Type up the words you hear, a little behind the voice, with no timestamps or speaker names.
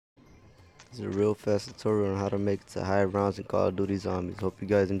It's a real fast tutorial on how to make it to higher rounds in Call of Duty Zombies. Hope you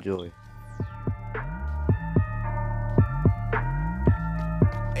guys enjoy.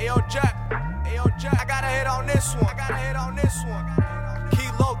 Ayo Jack, I gotta hit on this one.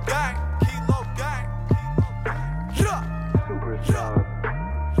 Kilo gang.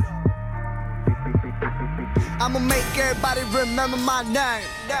 I'ma make everybody remember my name.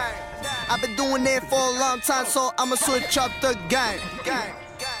 I've been doing it for a long time, so I'ma switch up the game.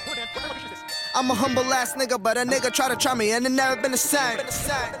 I'm a humble ass nigga, but a nigga try me and it never been the same.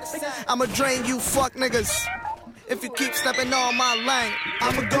 I'ma drain you fuck niggas if you keep stepping on my lane.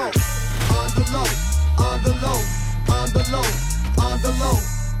 I'ma go on the low, on the low, on the low, on the low,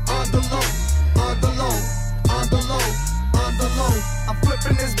 on the low, on the low, on the low, on the low. I'm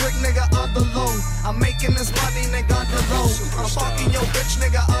flipping this brick nigga on the low. I'm making this money nigga on the low. I'm fucking your bitch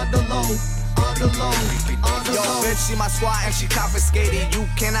nigga on the low. Yo, bitch, see my squad and she confiscated. You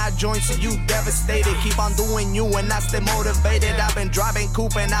cannot join, so you devastated. Keep on doing you and that's demotivated. I've been driving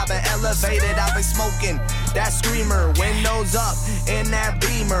coupe and I've been elevated. I've been smoking that screamer, windows up in that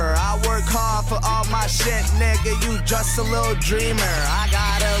beamer. I work hard for all my shit, nigga. You just a little dreamer. I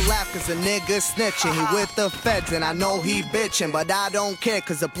gotta laugh cause a nigga snitching. He with the feds and I know he bitching, but I don't care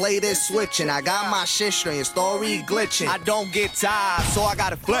cause the plate is switching. I got my shit straight and story glitching. I don't get tired, so I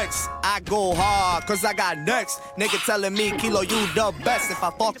gotta flex. I go hard, cause I got next. Nigga telling me, Kilo, you the best. If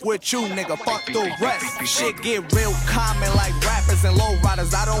I fuck with you, nigga, fuck the rest. Shit get real common like rappers and low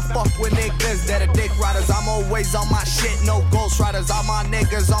riders. I don't fuck with niggas that are dick riders. I'm always on my shit, no ghost riders. All my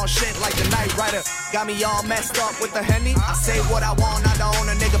niggas on shit like the Night Rider. Got me all messed up with the Henny. I say what I want, I don't own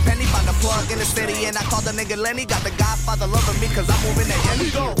a nigga penny. Find a plug in the city and I call the nigga Lenny. Got the Godfather loving me cause I'm moving that Henny.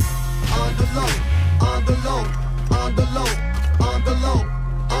 Go on the low, on the low, on the low, on the low,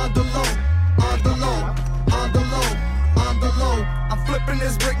 on the low. On the low, on the low, on the low. I'm flipping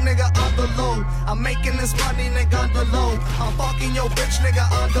this brick nigga on the low. I'm making this money nigga on the low. I'm fucking your bitch nigga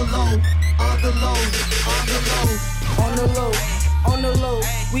on the low. On the low, on the low. On the low, on the low.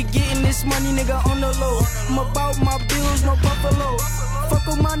 We getting this money nigga on the low. I'm about my bills, no buffalo. Fuck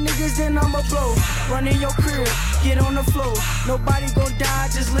with my niggas and I'ma blow. Run in your crib, get on the floor. Nobody gon' die,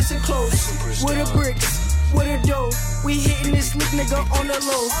 just listen close. With the bricks. With a dough, we hitting this slick nigga on the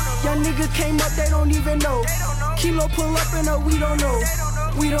low. Young nigga came up, they don't even know. Kilo pull up and we don't know.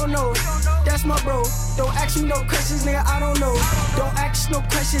 We don't know, that's my bro. Don't ask me no questions, nigga, I don't know. Don't ask no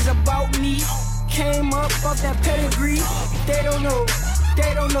questions about me. Came up off that pedigree. They don't know,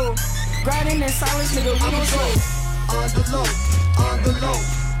 they don't know. Grinding in silence, nigga, we don't slow. On the low, on the low,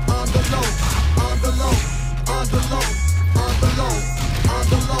 on the low, on the low, on the low, on the low, on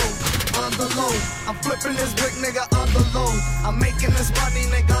the low. On the low, I'm flipping this brick nigga on the low. I'm making this money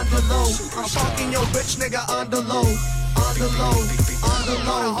nigga on the low. I'm fucking your bitch nigga on the low. On the low, on the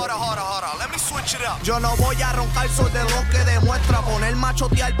low. Hold on, let me switch it up. Yo no voy a roncar, soy de lo que demuestra. Poner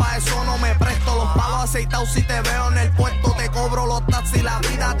machotear pa' eso no me presto. Los palos aceitados si te veo en el puesto. Te cobro los taxis, la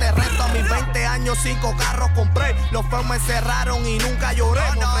vida te resto. A mis 20 años 5 carros compré. Los feos me cerraron y nunca lloré.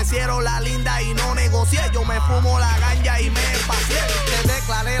 Me ofrecieron la linda y no negocié. Yo me fumo la ganja y me pasé. Le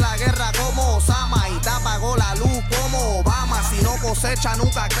declaré la guerra como Osama y te apagó la luz como Obama. Si no cosecha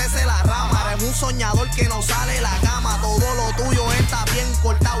nunca crece la rama. Eres un soñador que no sale la cama. Todo lo tuyo está bien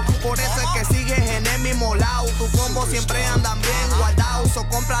cortado. Por eso es que sigues en el mismo lado. Tu combo siempre andan bien guardados. O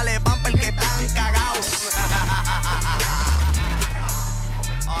cómprale pamper que están cagados.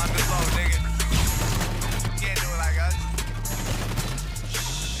 On the low, nigga. Can't do it like us.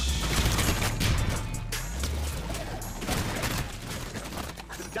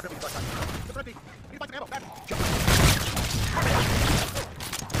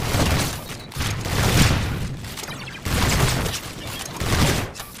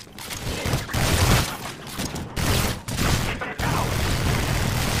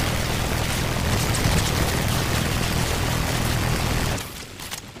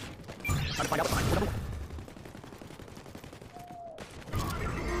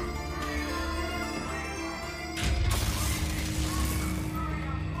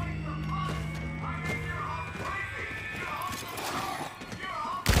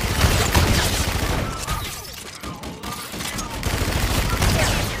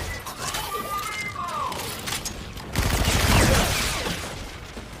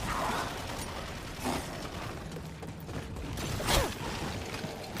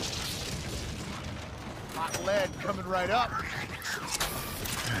 Hot lead coming right up.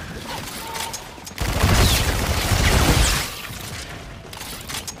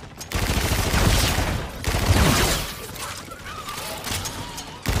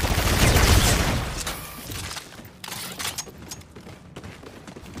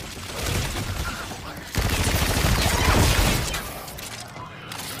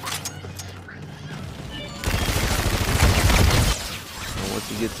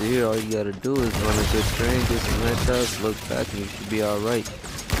 after here, all you gotta do is run a good train, get some headshots, look back, and you should be alright.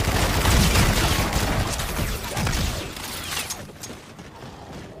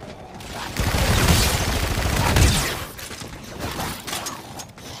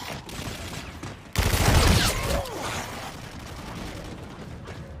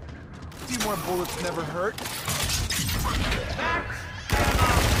 A few more bullets never hurt.